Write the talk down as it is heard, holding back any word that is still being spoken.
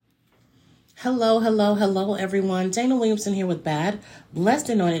Hello, hello, hello, everyone. Dana Williamson here with Bad, Blessed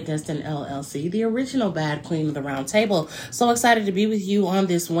Anointed Destined LLC, the original Bad Queen of the Round Table. So excited to be with you on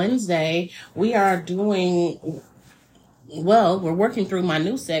this Wednesday. We are we're working through my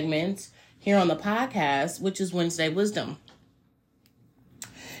new segment here on the podcast, which is Wednesday Wisdom.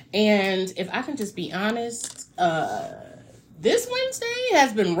 And if I can just be honest, this Wednesday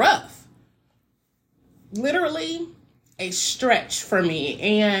has been rough. Literally a stretch for me.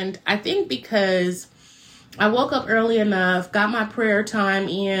 And I think because I woke up early enough, got my prayer time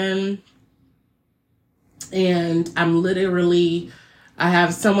in, and I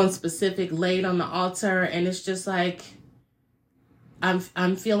have someone specific laid on the altar, and it's just like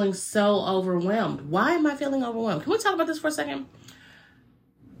I'm feeling so overwhelmed. Why am I feeling overwhelmed? Can we talk about this for a second?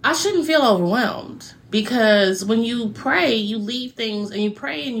 I shouldn't feel overwhelmed, because when you pray, you leave things, and you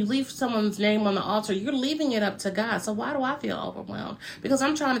pray and you leave someone's name on the altar, you're leaving it up to God. So why do I feel overwhelmed? Because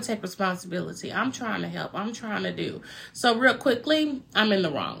I'm trying to take responsibility. I'm trying to help. I'm trying to do. So real quickly, I'm in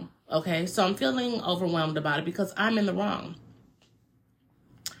the wrong. Okay. So I'm feeling overwhelmed about it because I'm in the wrong.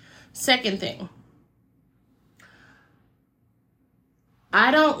 Second thing,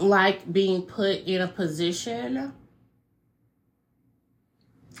 I don't like being put in a position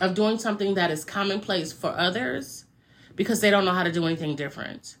of doing something that is commonplace for others because they don't know how to do anything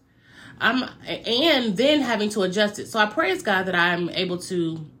different. And then having to adjust it. So I praise God that I'm able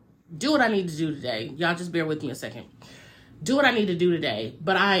to do what I need to do today. Y'all just bear with me a second. Do what I need to do today.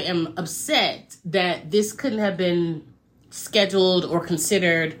 But I am upset that this couldn't have been scheduled or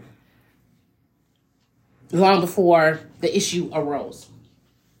considered long before the issue arose.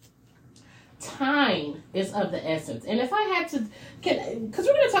 Time is of the essence. And if I had to, because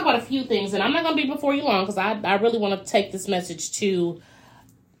we're going to talk about a few things, and I'm not going to be before you long, because I really want to take this message to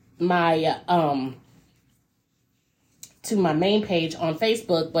my main page on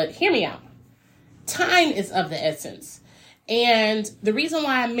Facebook, but hear me out. Time is of the essence. And the reason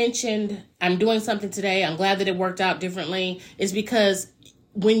why I mentioned I'm doing something today, I'm glad that it worked out differently, is because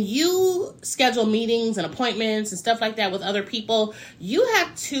when you schedule meetings and appointments and stuff like that with other people, you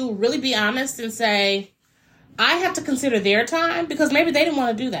have to really be honest and say, I have to consider their time, because maybe they didn't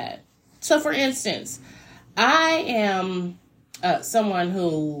want to do that. So for instance, I am someone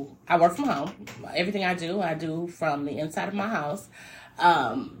who, I work from home. Everything I do from the inside of my house.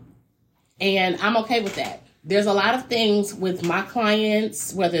 And I'm okay with that. There's a lot of things with my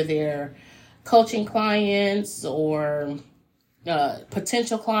clients, whether they're coaching clients or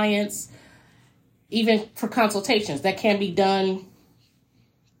potential clients, even for consultations, that can be done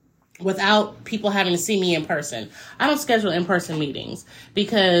without people having to see me in person. I don't schedule in-person meetings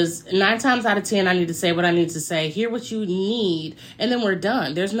because 9 times out of 10, I need to say what I need to say, hear what you need, and then we're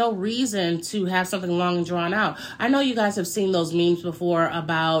done. There's no reason to have something long and drawn out. I know you guys have seen those memes before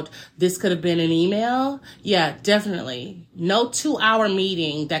about this could have been an email. Yeah, definitely. No 2-hour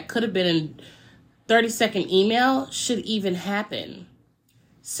meeting that could have been a 30-second email should even happen.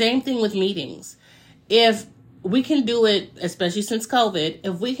 Same thing with meetings. If we can do it, especially since COVID,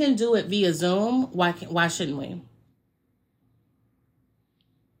 if we can do it via Zoom, why shouldn't we?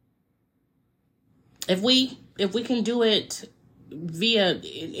 If we can do it via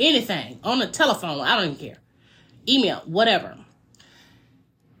anything, on the telephone, I don't even care. Email, whatever.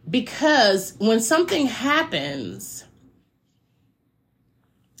 Because when something happens,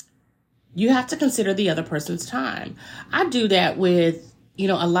 you have to consider the other person's time. I do that with,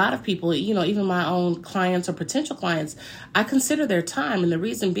 a lot of people, even my own clients or potential clients. I consider their time. And the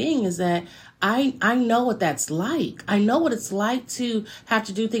reason being is that I know what that's like. I know what it's like to have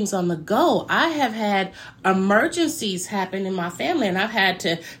to do things on the go. I have had emergencies happen in my family, and I've had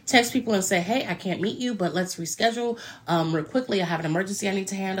to text people and say, hey, I can't meet you, but let's reschedule real quickly. I have an emergency I need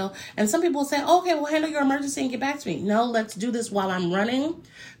to handle. And some people will say, okay, we'll handle your emergency and get back to me. No, let's do this while I'm running,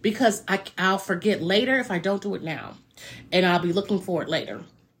 because I'll forget later if I don't do it now. And I'll be looking for it later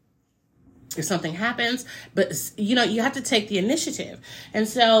if something happens. But, you have to take the initiative. And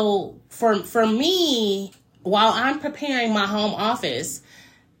so for me, while I'm preparing my home office,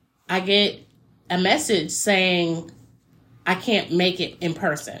 I get a message saying I can't make it in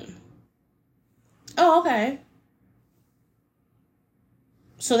person. Oh, okay.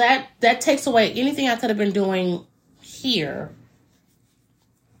 So that takes away anything I could have been doing here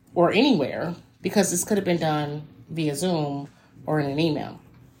or anywhere, because this could have been done via Zoom or in an email.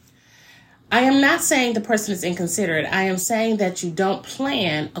 I am not saying the person is inconsiderate. I am saying that you don't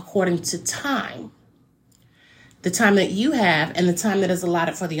plan according to time. The time that you have and the time that is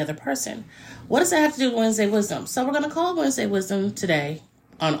allotted for the other person. What does that have to do with Wednesday Wisdom? So we're going to call Wednesday Wisdom today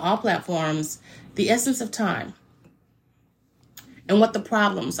on all platforms, the essence of time and what the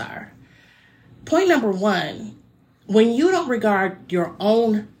problems are. Point number one, when you don't regard your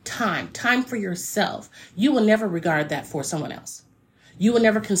own time for yourself, you will never regard that for someone else. You will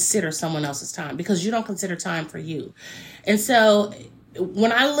never consider someone else's time because you don't consider time for you. And so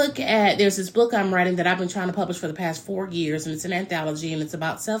when I look at, there's this book I'm writing that I've been trying to publish for the past 4 years, and it's an anthology and it's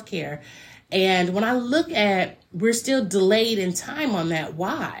about self-care. And when I look at, we're still delayed in time on that.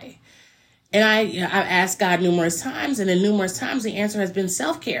 Why? And I've asked God numerous times, and in numerous times, the answer has been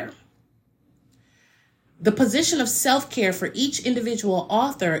self-care. The position of self-care for each individual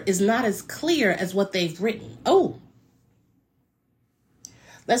author is not as clear as what they've written. Oh,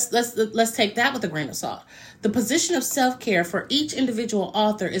 let's take that with a grain of salt. The position of self-care for each individual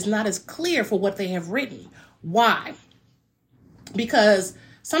author is not as clear for what they have written. Why? Because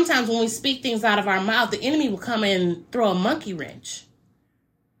sometimes when we speak things out of our mouth, the enemy will come and throw a monkey wrench.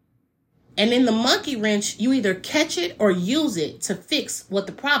 And in the monkey wrench, you either catch it or use it to fix what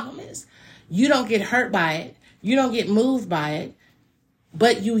the problem is. You don't get hurt by it. You don't get moved by it,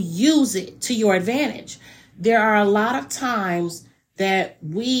 but you use it to your advantage. There are a lot of times that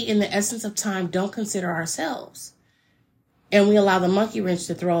we, in the essence of time, don't consider ourselves. And we allow the monkey wrench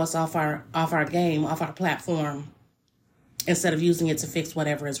to throw us off our game, off our platform, instead of using it to fix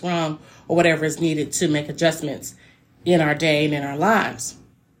whatever is wrong or whatever is needed to make adjustments in our day and in our lives.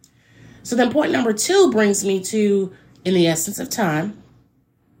 So then point number 2 brings me to, in the essence of time,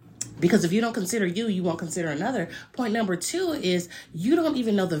 because if you don't consider you, you won't consider another. Point number 2 is you don't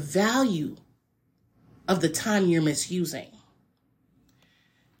even know the value of the time you're misusing.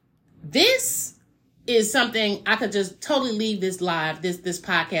 This is something I could just totally leave this live, this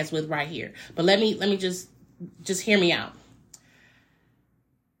podcast with right here. But let me just hear me out.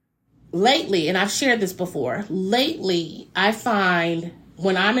 Lately, and I've shared this before, lately I find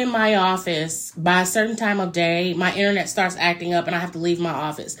when I'm in my office by a certain time of day, my internet starts acting up and I have to leave my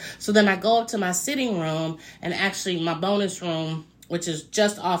office. So then I go up to my sitting room, and actually my bonus room, which is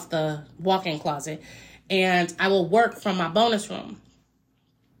just off the walk-in closet, and I will work from my bonus room.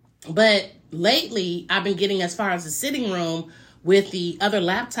 But lately I've been getting as far as the sitting room with the other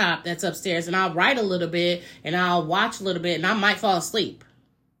laptop that's upstairs, and I'll write a little bit and I'll watch a little bit and I might fall asleep.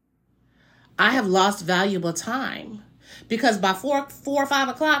 I have lost valuable time. Because by 4 or 5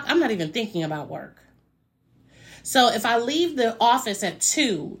 o'clock, I'm not even thinking about work. So if I leave the office at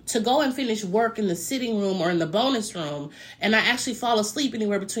 2 to go and finish work in the sitting room or in the bonus room, and I actually fall asleep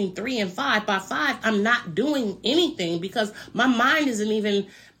anywhere between 3 and 5, by 5, I'm not doing anything because my mind isn't even,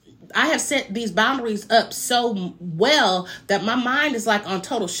 I have set these boundaries up so well that my mind is like on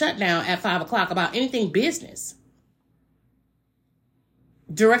total shutdown at 5 o'clock about anything business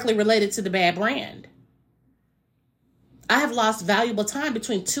directly related to the bad brand. I have lost valuable time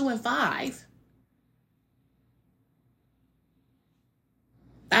between 2 and 5.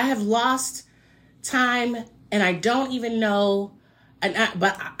 I have lost time, and I don't even know,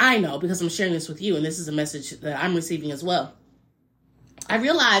 but I know because I'm sharing this with you, and this is a message that I'm receiving as well. I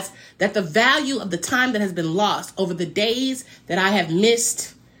realize that the value of the time that has been lost over the days that I have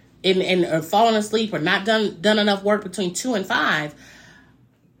missed or fallen asleep or not done enough work between 2 and 5,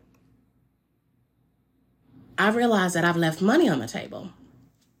 I realize that I've left money on the table.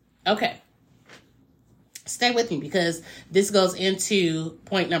 Okay. Stay with me because this goes into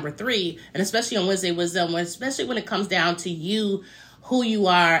point number 3, and especially on Wednesday Wisdom, especially when it comes down to you, who you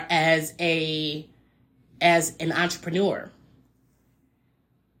are as an entrepreneur.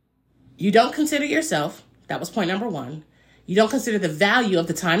 You don't consider yourself. That was point number 1. You don't consider the value of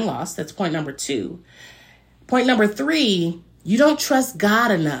the time lost. That's point number 2. Point number 3, you don't trust God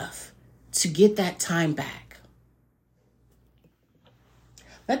enough to get that time back.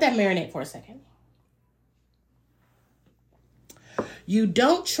 Let that marinate for a second. You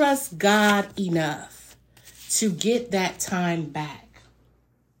don't trust God enough to get that time back.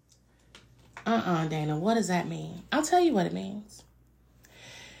 Dana, what does that mean? I'll tell you what it means.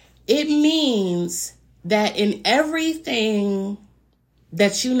 It means that in everything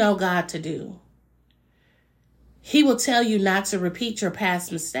that you know God to do, He will tell you not to repeat your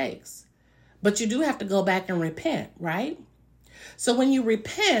past mistakes. But you do have to go back and repent, right? So when you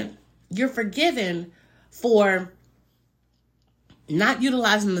repent, you're forgiven for not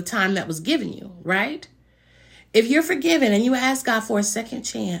utilizing the time that was given you, right? If you're forgiven and you ask God for a second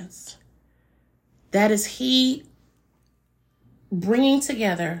chance, that is He bringing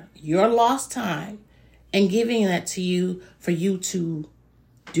together your lost time and giving that to you for you to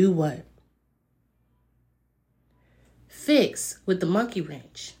do what? Fix with the monkey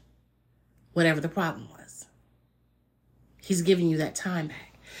wrench whatever the problem was. He's giving you that time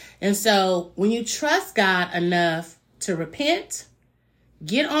back. And so when you trust God enough to repent,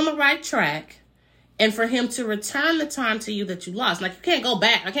 get on the right track, and for him to return the time to you that you lost. Like, you can't go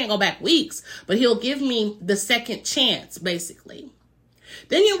back. I can't go back weeks, but he'll give me the second chance, basically.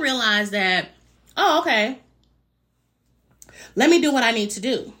 Then you realize that, oh, okay, let me do what I need to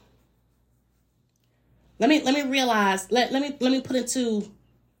do. Let me realize, let me put into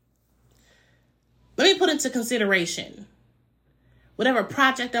consideration whatever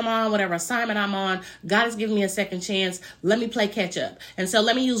project I'm on, whatever assignment I'm on. God has given me a second chance. Let me play catch up. And so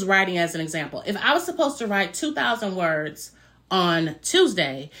let me use writing as an example. If I was supposed to write 2,000 words on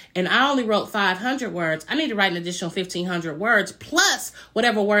Tuesday and I only wrote 500 words, I need to write an additional 1,500 words plus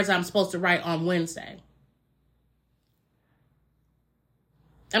whatever words I'm supposed to write on Wednesday.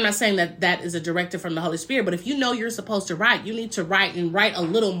 I'm not saying that that is a directive from the Holy Spirit, but if you know you're supposed to write, you need to write and write a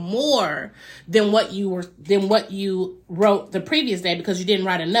little more than what you wrote the previous day, because you didn't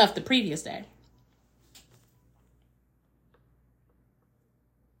write enough the previous day.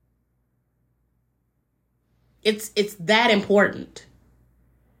 It's that important.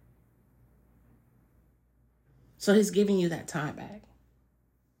 So he's giving you that time back.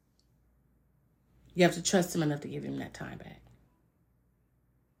 You have to trust him enough to give him that time back.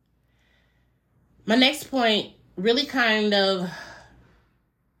 My next point really kind of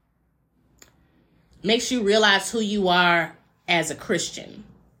makes you realize who you are as a Christian.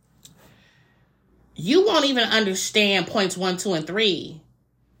 You won't even understand points 1, 2, and 3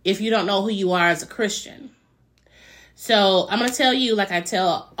 if you don't know who you are as a Christian. So I'm going to tell you, like I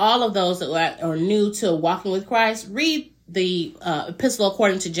tell all of those that are new to walking with Christ, read the epistle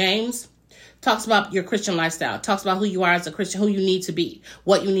according to James. Talks about your Christian lifestyle. Talks about who you are as a Christian, who you need to be,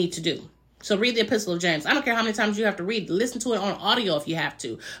 what you need to do. So read the Epistle of James. I don't care how many times you have to read. Listen to it on audio if you have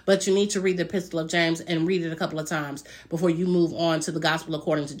to. But you need to read the Epistle of James and read it a couple of times before you move on to the Gospel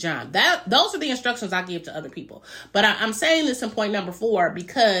according to John. Those are the instructions I give to other people. But I'm saying this in point number 4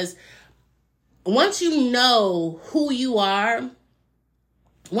 because once you know who you are,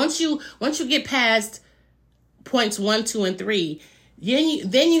 once you get past points 1, 2, and 3,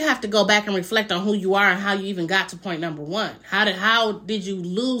 then you have to go back and reflect on who you are and how you even got to point number 1. How did you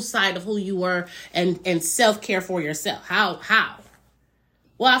lose sight of who you were and self-care for yourself? How?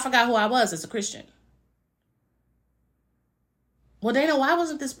 Well, I forgot who I was as a Christian. Well, Dana, why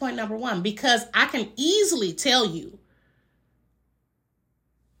wasn't this point number 1? Because I can easily tell you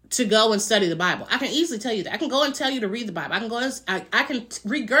to go and study the Bible. I can easily tell you that. I can go and tell you to read the Bible. I can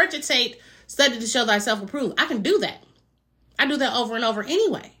regurgitate, study to show thyself approved. I can do that. I do that over and over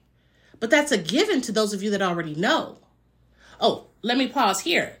anyway. But that's a given to those of you that already know. Oh, let me pause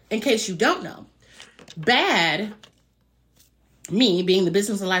here in case you don't know. Bad, me being the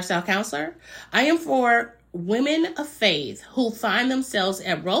business and lifestyle counselor, I am for women of faith who find themselves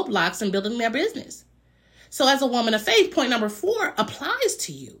at roadblocks in building their business. So as a woman of faith, point number 4 applies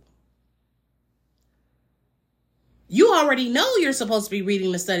to you. You already know you're supposed to be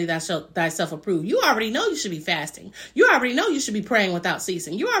reading the study thyself approved. You already know you should be fasting. You already know you should be praying without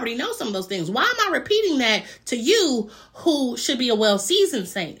ceasing. You already know some of those things. Why am I repeating that to you who should be a well-seasoned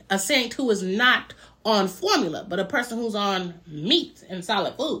saint? A saint who is not on formula, but a person who's on meat and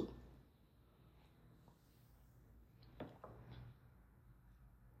solid food.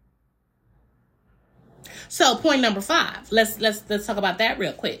 So point number 5, let's talk about that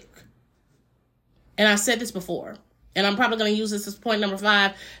real quick. And I said this before, and I'm probably going to use this as point number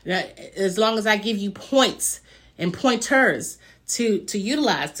 5, as long as I give you points and pointers to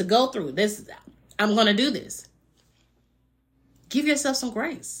utilize, to go through this. I'm going to do this. Give yourself some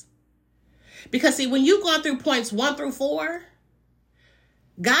grace. Because see, when you've gone through points 1 through 4,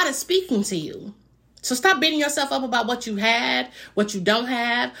 God is speaking to you. So stop beating yourself up about what you had, what you don't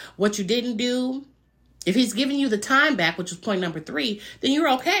have, what you didn't do. If he's giving you the time back, which was point number 3, then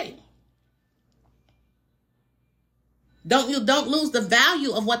you're okay. Don't lose the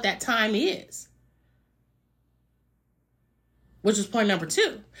value of what that time is, which is point number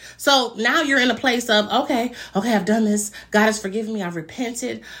 2. So now you're in a place of, okay, I've done this. God has forgiven me. I've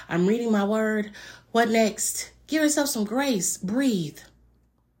repented. I'm reading my word. What next? Give yourself some grace. Breathe.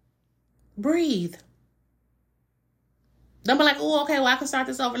 Don't be like, oh, okay, well, I can start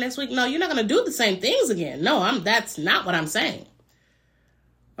this over next week. No, you're not going to do the same things again. No, that's not what I'm saying.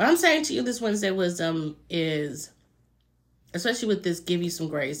 What I'm saying to you this Wednesday wisdom is, especially with this give you some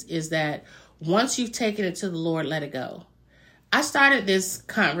grace, is that once you've taken it to the Lord, let it go. I started this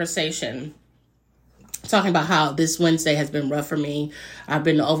conversation talking about how this Wednesday has been rough for me. I've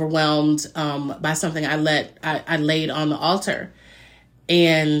been overwhelmed by something I laid on the altar.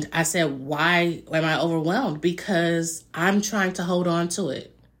 And I said, why am I overwhelmed? Because I'm trying to hold on to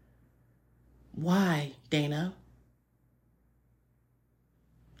it. Why, Dana?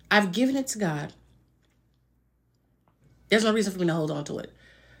 I've given it to God. There's no reason for me to hold on to it.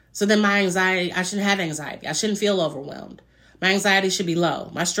 So then my anxiety, I shouldn't have anxiety. I shouldn't feel overwhelmed. My anxiety should be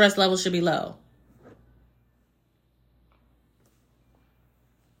low. My stress level should be low.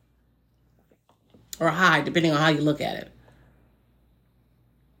 Or high, depending on how you look at it.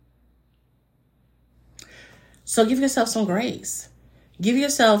 So give yourself some grace. Give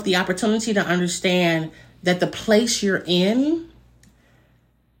yourself the opportunity to understand that the place you're in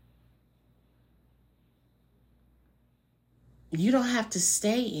you don't have to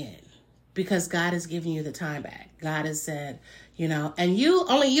stay in, because God has given you the time back. God has said, and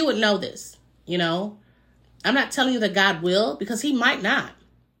only you would know this, I'm not telling you that God will, because he might not.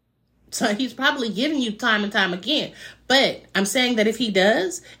 So he's probably giving you time and time again. But I'm saying that if he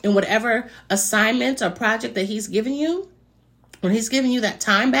does, in whatever assignment or project that he's given you, when he's giving you that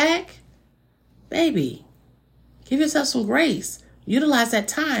time back, baby, give yourself some grace. Utilize that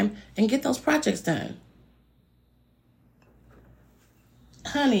time and get those projects done.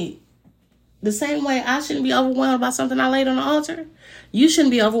 Honey, the same way I shouldn't be overwhelmed about something I laid on the altar, you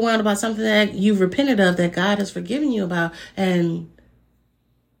shouldn't be overwhelmed about something that you've repented of, that God has forgiven you about and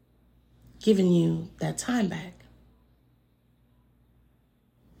given you that time back.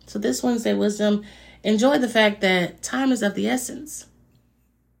 So this Wednesday Wisdom, enjoy the fact that time is of the essence.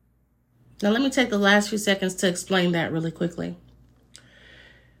 Now let me take the last few seconds to explain that really quickly.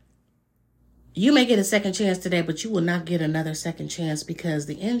 You may get a second chance today, but you will not get another second chance, because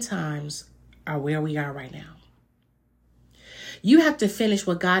the end times are where we are right now. You have to finish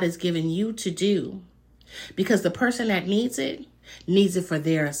what God has given you to do, because the person that needs it for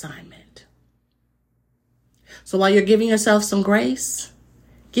their assignment. So while you're giving yourself some grace,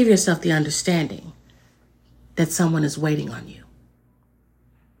 give yourself the understanding that someone is waiting on you.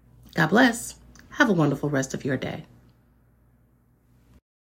 God bless. Have a wonderful rest of your day.